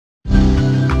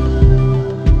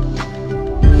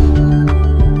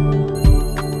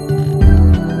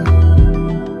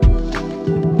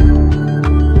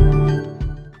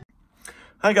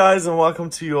Hi guys, and welcome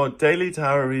to your daily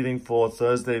tarot reading for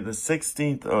Thursday the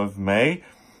 16th of May.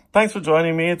 Thanks for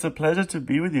joining me. It's a pleasure to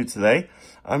be with you today.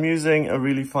 I'm using a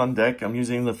really fun deck. I'm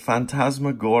using the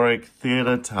Phantasmagoric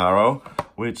Theatre Tarot,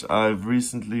 which I've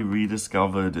recently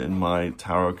rediscovered in my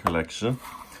tarot collection.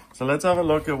 So let's have a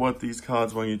look at what these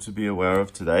cards want you to be aware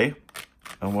of today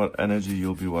and what energy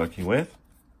you'll be working with.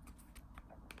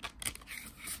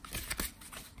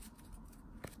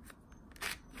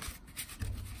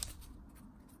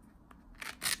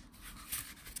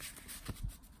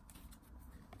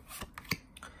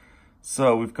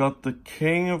 So we've got the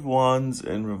King of Wands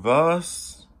in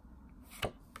reverse,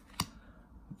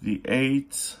 the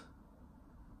 8,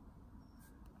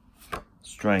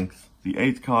 Strength, the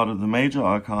 8th card of the Major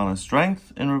Arcana,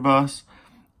 Strength in reverse,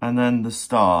 and then the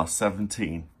Star,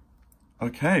 17.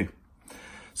 Okay,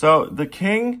 so the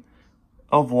King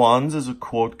of Wands is a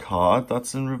court card,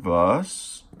 that's in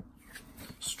reverse.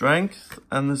 Strength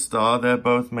and the Star, they're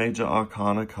both Major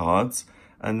Arcana cards,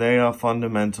 and they are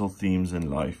fundamental themes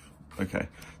in life. Okay,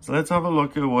 so let's have a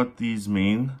look at what these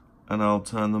mean, and I'll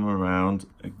turn them around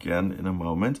again in a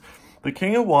moment. The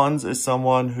King of Wands is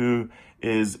someone who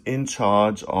is in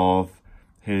charge of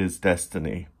his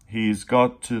destiny. He's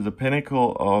got to the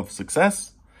pinnacle of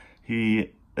success.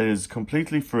 He is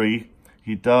completely free.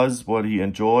 He does what he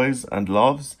enjoys and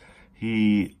loves.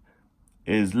 He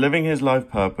is living his life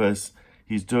purpose.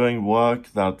 He's doing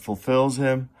work that fulfills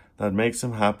him, that makes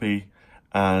him happy,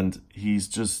 and he's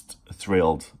just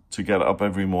thrilled to get up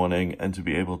every morning and to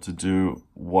be able to do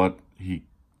what he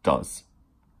does.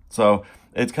 So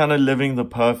it's kind of living the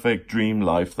perfect dream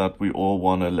life that we all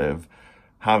want to live.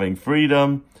 Having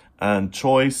freedom and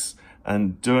choice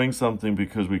and doing something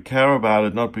because we care about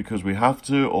it, not because we have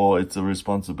to, or it's a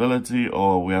responsibility,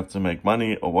 or we have to make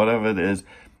money, or whatever it is.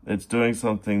 It's doing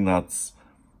something that's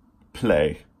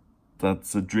play.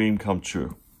 That's a dream come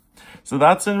true. So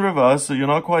that's in reverse, so you're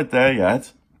not quite there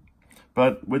yet.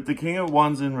 But with the King of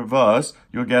Wands in reverse,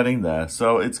 you're getting there.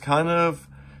 So it's kind of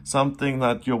something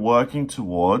that you're working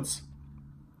towards.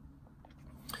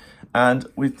 And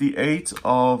with the 8th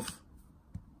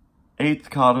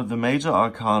card of the Major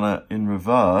Arcana in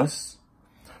reverse,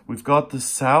 we've got the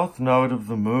South Node of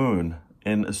the Moon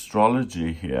in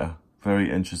astrology here. Very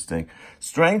interesting.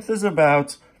 Strength is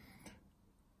about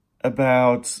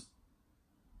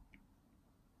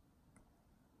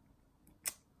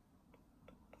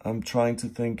I'm trying to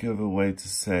think of a way to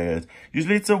say it.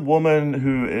 Usually it's a woman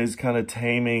who is kind of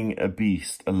taming a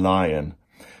beast, a lion.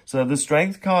 So the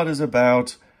Strength card is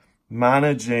about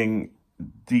managing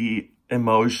the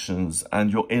emotions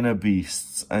and your inner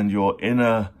beasts and your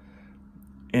inner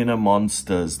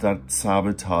monsters that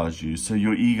sabotage you. So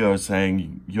your ego is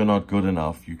saying you're not good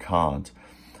enough, you can't.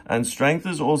 And Strength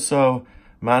is also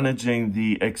managing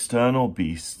the external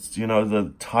beasts, you know,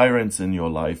 the tyrants in your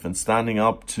life, and standing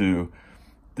up to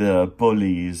the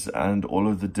bullies and all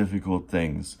of the difficult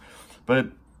things.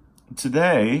 But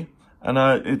today, and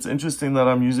it's interesting that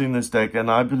I'm using this deck, and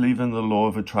I believe in the law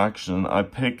of attraction. I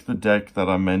pick the deck that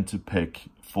I'm meant to pick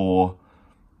for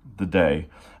the day.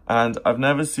 And I've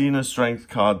never seen a Strength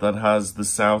card that has the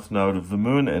South Node of the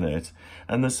Moon in it.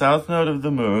 And the South Node of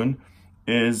the Moon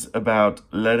is about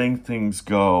letting things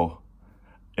go.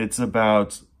 It's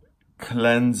about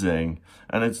cleansing.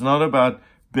 And it's not about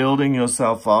building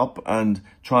yourself up and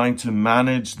trying to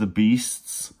manage the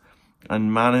beasts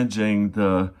and managing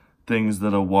the things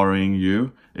that are worrying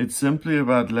you. It's simply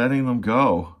about letting them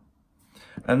go.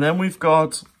 And then we've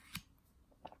got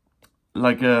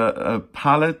like a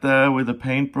palette there with a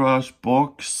paintbrush,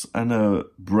 books, and a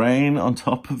brain on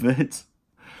top of it.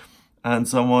 And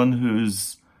someone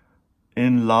who's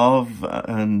in love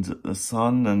and the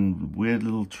sun and weird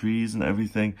little trees and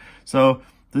everything. So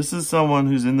this is someone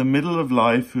who's in the middle of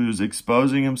life, who's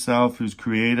exposing himself, who's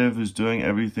creative, who's doing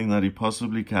everything that he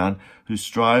possibly can, who's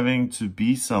striving to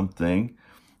be something,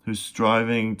 who's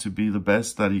striving to be the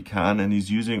best that he can, and he's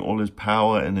using all his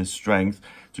power and his strength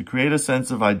to create a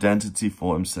sense of identity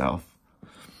for himself.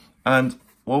 And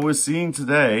what we're seeing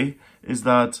today is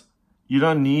that you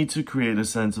don't need to create a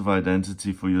sense of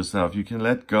identity for yourself. You can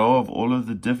let go of all of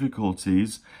the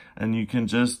difficulties, and you can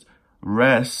just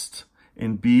rest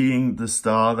in being the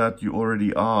star that you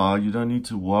already are. You don't need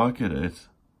to work at it.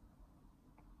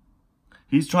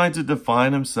 He's trying to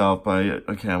define himself by,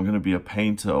 okay, I'm going to be a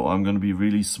painter, or I'm going to be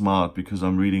really smart because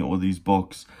I'm reading all these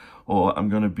books, or I'm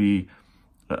going to be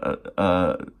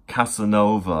a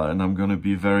Casanova, and I'm going to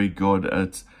be very good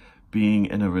at being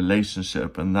in a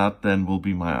relationship, and that then will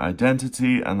be my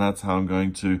identity, and that's how I'm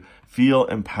going to feel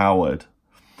empowered.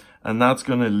 And that's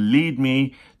going to lead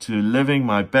me to living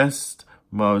my best,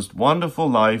 most wonderful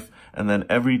life, And then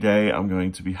every day I'm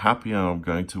going to be happy, and I'm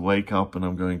going to wake up and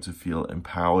I'm going to feel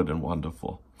empowered and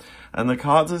wonderful. And the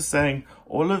cards are saying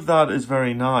all of that is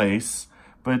very nice,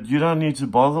 but you don't need to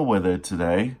bother with it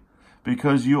today,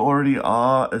 because you already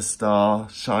are a star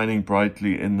shining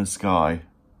brightly in the sky.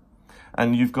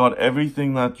 And you've got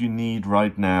everything that you need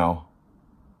right now.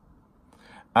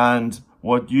 And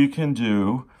what you can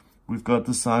do, we've got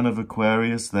the sign of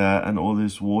Aquarius there and all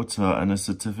this water and a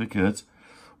certificate.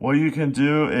 What you can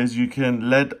do is you can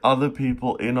let other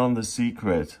people in on the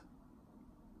secret.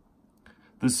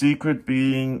 The secret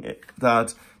being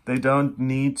that they don't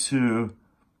need to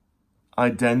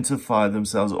identify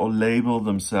themselves or label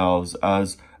themselves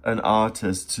as an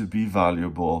artist to be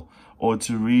valuable, or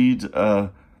to read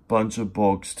a bunch of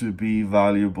books to be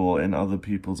valuable in other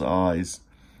people's eyes,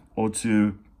 or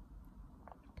to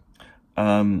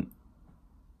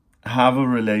have a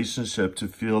relationship to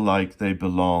feel like they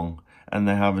belong and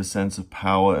they have a sense of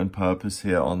power and purpose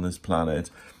here on this planet.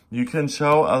 You can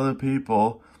show other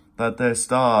people that they're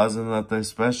stars and that they're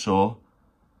special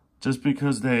just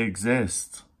because they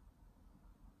exist.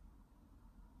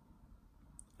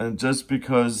 And just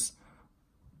because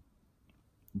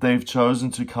they've chosen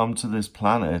to come to this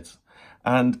planet.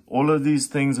 And all of these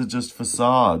things are just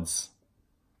facades.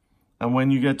 And when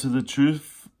you get to the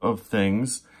truth of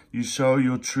things, you show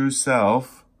your true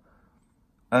self.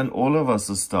 And all of us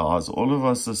are stars. All of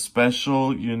us are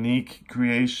special, unique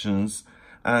creations.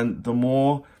 And the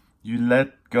more you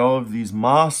let go of these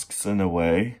masks in a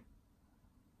way,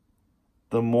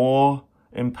 the more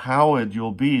empowered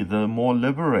you'll be, the more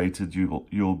liberated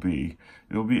you'll be.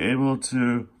 You'll be able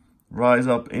to rise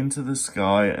up into the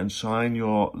sky and shine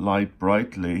your light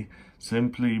brightly,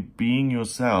 simply being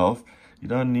yourself. You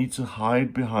don't need to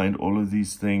hide behind all of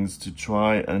these things to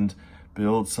try and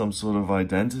build some sort of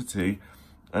identity.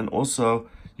 And also,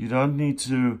 you don't need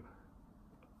to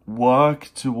work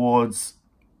towards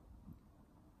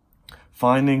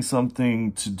finding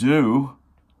something to do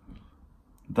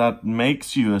that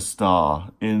makes you a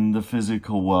star in the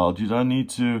physical world. You don't need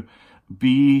to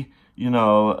be, you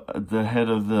know, the head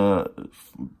of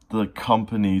the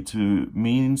company to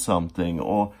mean something,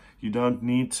 or you don't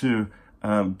need to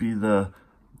be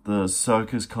the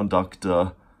circus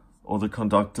conductor or the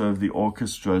conductor of the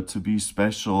orchestra to be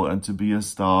special and to be a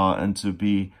star and to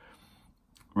be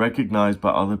recognized by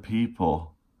other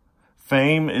people.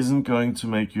 Fame isn't going to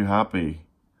make you happy.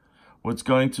 What's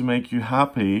going to make you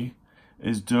happy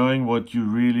is doing what you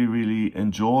really, really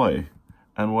enjoy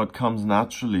and what comes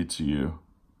naturally to you.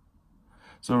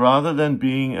 So rather than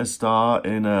being a star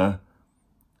in a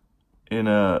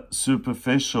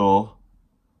superficial,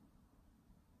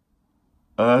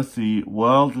 earthy,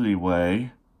 worldly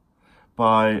way,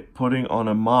 by putting on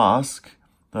a mask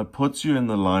that puts you in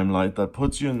the limelight, that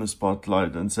puts you in the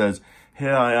spotlight and says,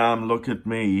 here I am, look at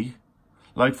me.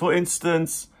 Like, for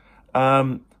instance,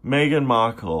 Meghan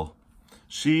Markle.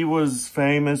 She was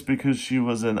famous because she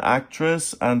was an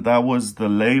actress, and that was the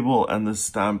label and the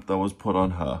stamp that was put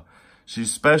on her.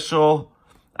 She's special,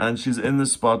 and she's in the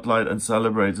spotlight and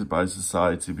celebrated by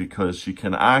society because she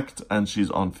can act and she's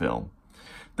on film.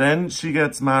 Then she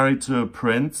gets married to a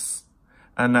prince,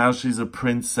 and now she's a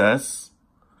princess.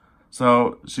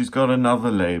 So she's got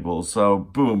another label. So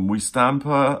boom, we stamp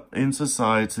her in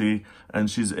society, and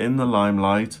she's in the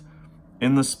limelight,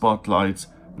 in the spotlight,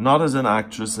 not as an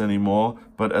actress anymore,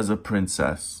 but as a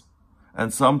princess.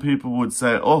 And some people would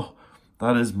say, oh,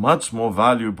 that is much more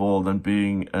valuable than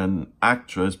being an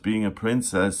actress. Being a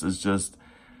princess is just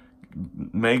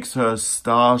makes her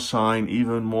star shine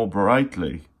even more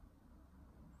brightly.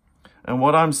 And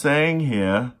what I'm saying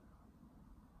here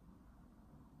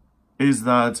is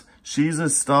that she's a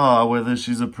star, whether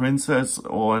she's a princess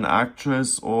or an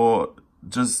actress or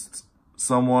just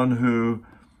someone who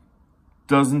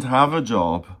doesn't have a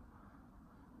job.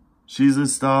 She's a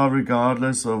star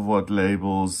regardless of what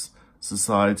labels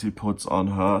society puts on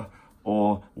her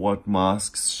or what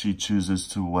masks she chooses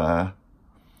to wear.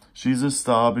 She's a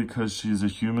star because she's a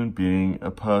human being,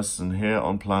 a person here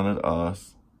on planet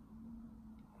Earth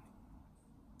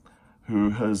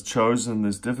who has chosen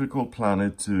this difficult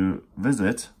planet to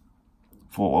visit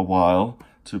for a while,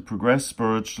 to progress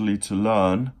spiritually, to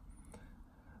learn,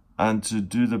 and to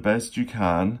do the best you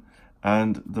can,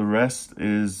 and the rest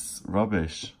is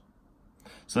rubbish.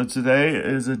 So today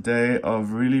is a day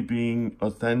of really being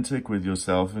authentic with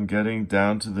yourself and getting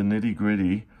down to the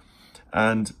nitty-gritty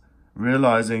and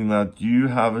realizing that you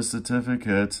have a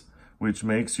certificate which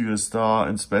makes you a star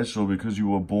and special because you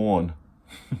were born.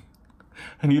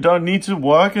 And you don't need to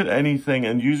work at anything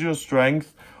and use your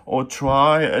strength or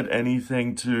try at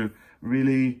anything to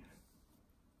really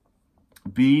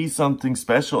be something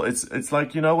special. It's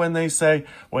like, you know, when they say,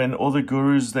 when all the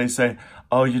gurus, they say,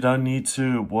 oh, you don't need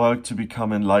to work to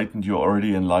become enlightened, you're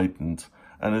already enlightened.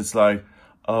 And it's like,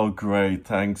 oh, great,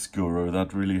 thanks, guru,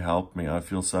 that really helped me. I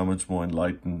feel so much more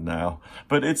enlightened now.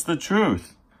 But it's the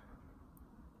truth.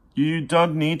 You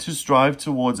don't need to strive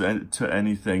towards to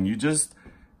anything. You're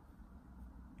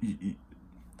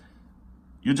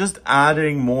just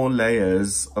adding more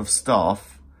layers of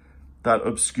stuff that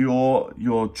obscure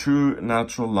your true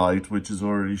natural light, which is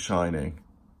already shining.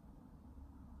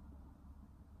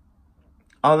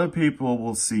 Other people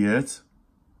will see it.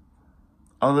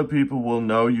 Other people will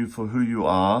know you for who you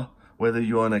are, whether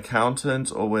you're an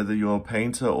accountant or whether you're a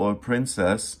painter or a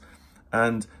princess.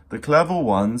 And the clever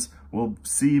ones will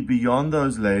see beyond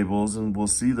those labels and will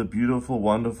see the beautiful,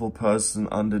 wonderful person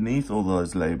underneath all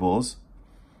those labels.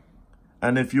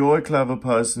 And if you're a clever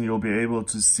person, you'll be able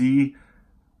to see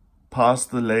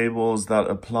past the labels that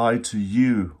apply to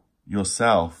you,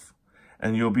 yourself.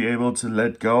 And you'll be able to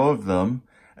let go of them,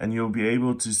 and you'll be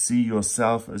able to see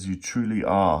yourself as you truly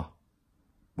are,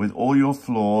 with all your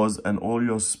flaws and all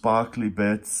your sparkly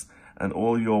bits and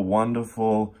all your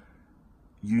wonderful,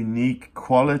 unique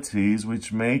qualities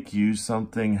which make you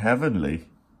something heavenly.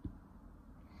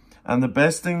 And the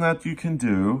best thing that you can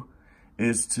do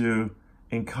is to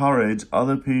encourage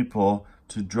other people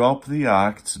to drop the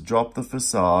act, to drop the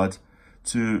facade,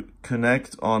 to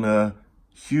connect on a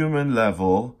human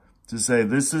level, to say,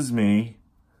 this is me,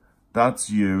 that's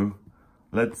you,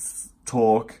 let's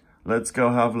talk, let's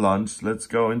go have lunch, let's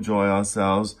go enjoy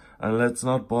ourselves, and let's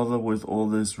not bother with all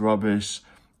this rubbish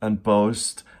and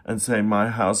boast and say my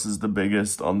house is the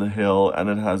biggest on the hill and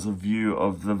it has a view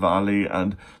of the valley,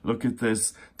 and look at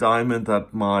this diamond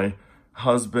that my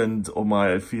husband or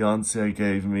my fiance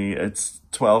gave me, it's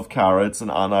 12 carats and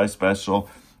aren't I special?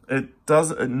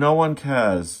 No one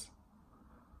cares.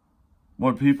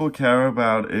 What people care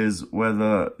about is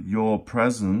whether you're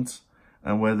present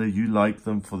and whether you like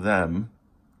them for them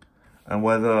and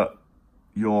whether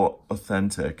you're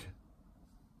authentic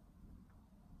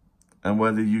and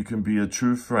whether you can be a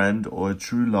true friend or a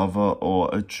true lover or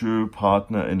a true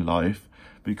partner in life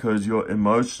because you're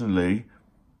emotionally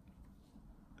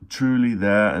truly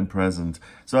there and present.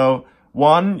 So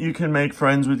one, you can make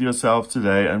friends with yourself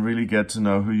today and really get to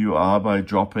know who you are by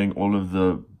dropping all of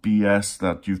the BS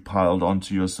that you've piled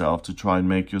onto yourself to try and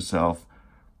make yourself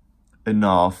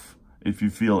enough if you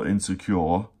feel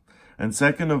insecure. And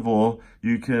second of all,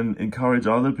 you can encourage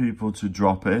other people to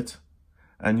drop it,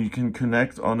 and you can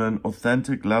connect on an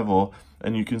authentic level,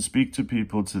 and you can speak to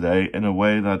people today in a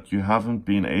way that you haven't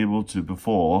been able to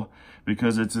before,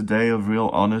 because it's a day of real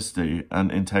honesty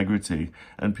and integrity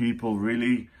and people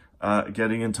really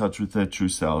getting in touch with their true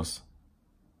selves.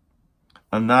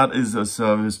 And that is a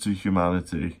service to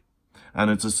humanity, and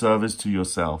it's a service to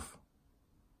yourself.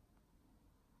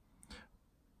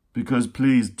 Because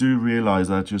please do realize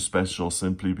that you're special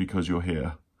simply because you're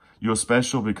here. You're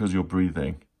special because you're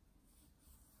breathing.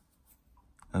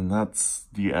 And that's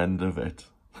the end of it.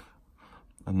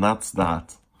 And that's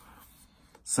that.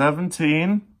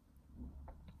 17.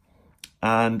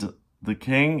 And the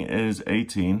king is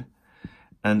 18.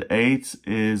 And 8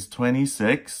 is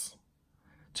 26.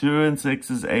 2 and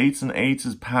 6 is 8. And 8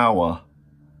 is power.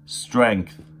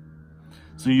 Strength.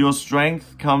 So your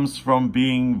strength comes from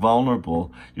being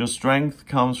vulnerable. Your strength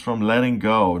comes from letting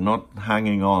go, not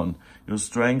hanging on. Your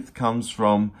strength comes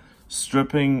from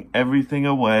stripping everything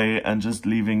away and just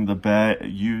leaving the bare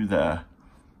you there,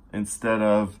 instead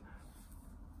of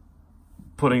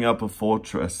putting up a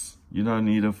fortress. You don't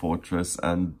need a fortress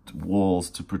and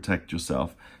walls to protect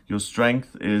yourself. Your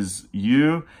strength is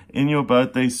you in your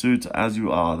birthday suit as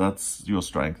you are. That's your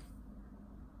strength.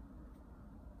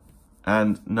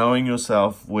 And knowing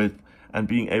yourself and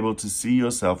being able to see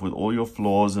yourself with all your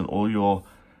flaws and all your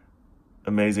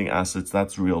amazing assets,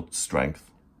 that's real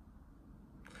strength.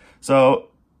 So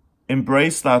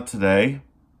embrace that today.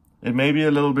 It may be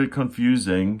a little bit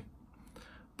confusing,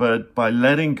 but by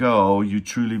letting go, you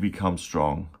truly become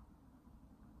strong.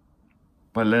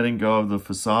 By letting go of the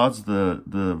facades,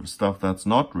 the stuff that's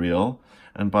not real,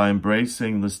 and by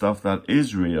embracing the stuff that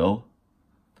is real,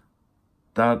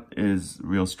 that is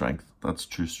real strength. That's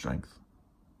true strength.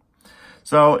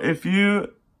 So if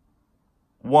you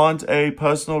want a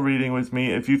personal reading with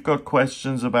me, if you've got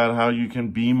questions about how you can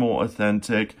be more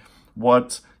authentic,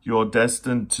 what you're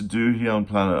destined to do here on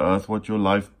planet Earth, what your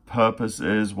life purpose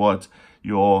is, what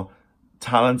your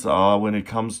talents are when it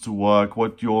comes to work,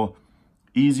 what your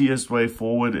easiest way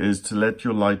forward is to let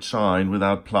your light shine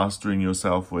without plastering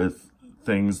yourself with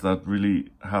things that really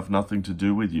have nothing to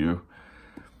do with you,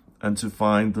 and to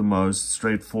find the most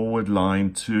straightforward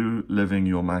line to living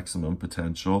your maximum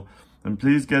potential. And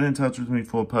please get in touch with me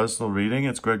for a personal reading.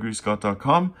 It's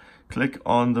gregoryscott.com. Click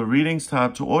on the readings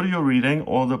tab to order your reading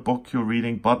or the book your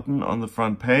reading button on the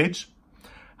front page.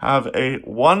 Have a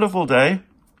wonderful day,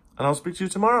 and I'll speak to you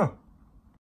tomorrow.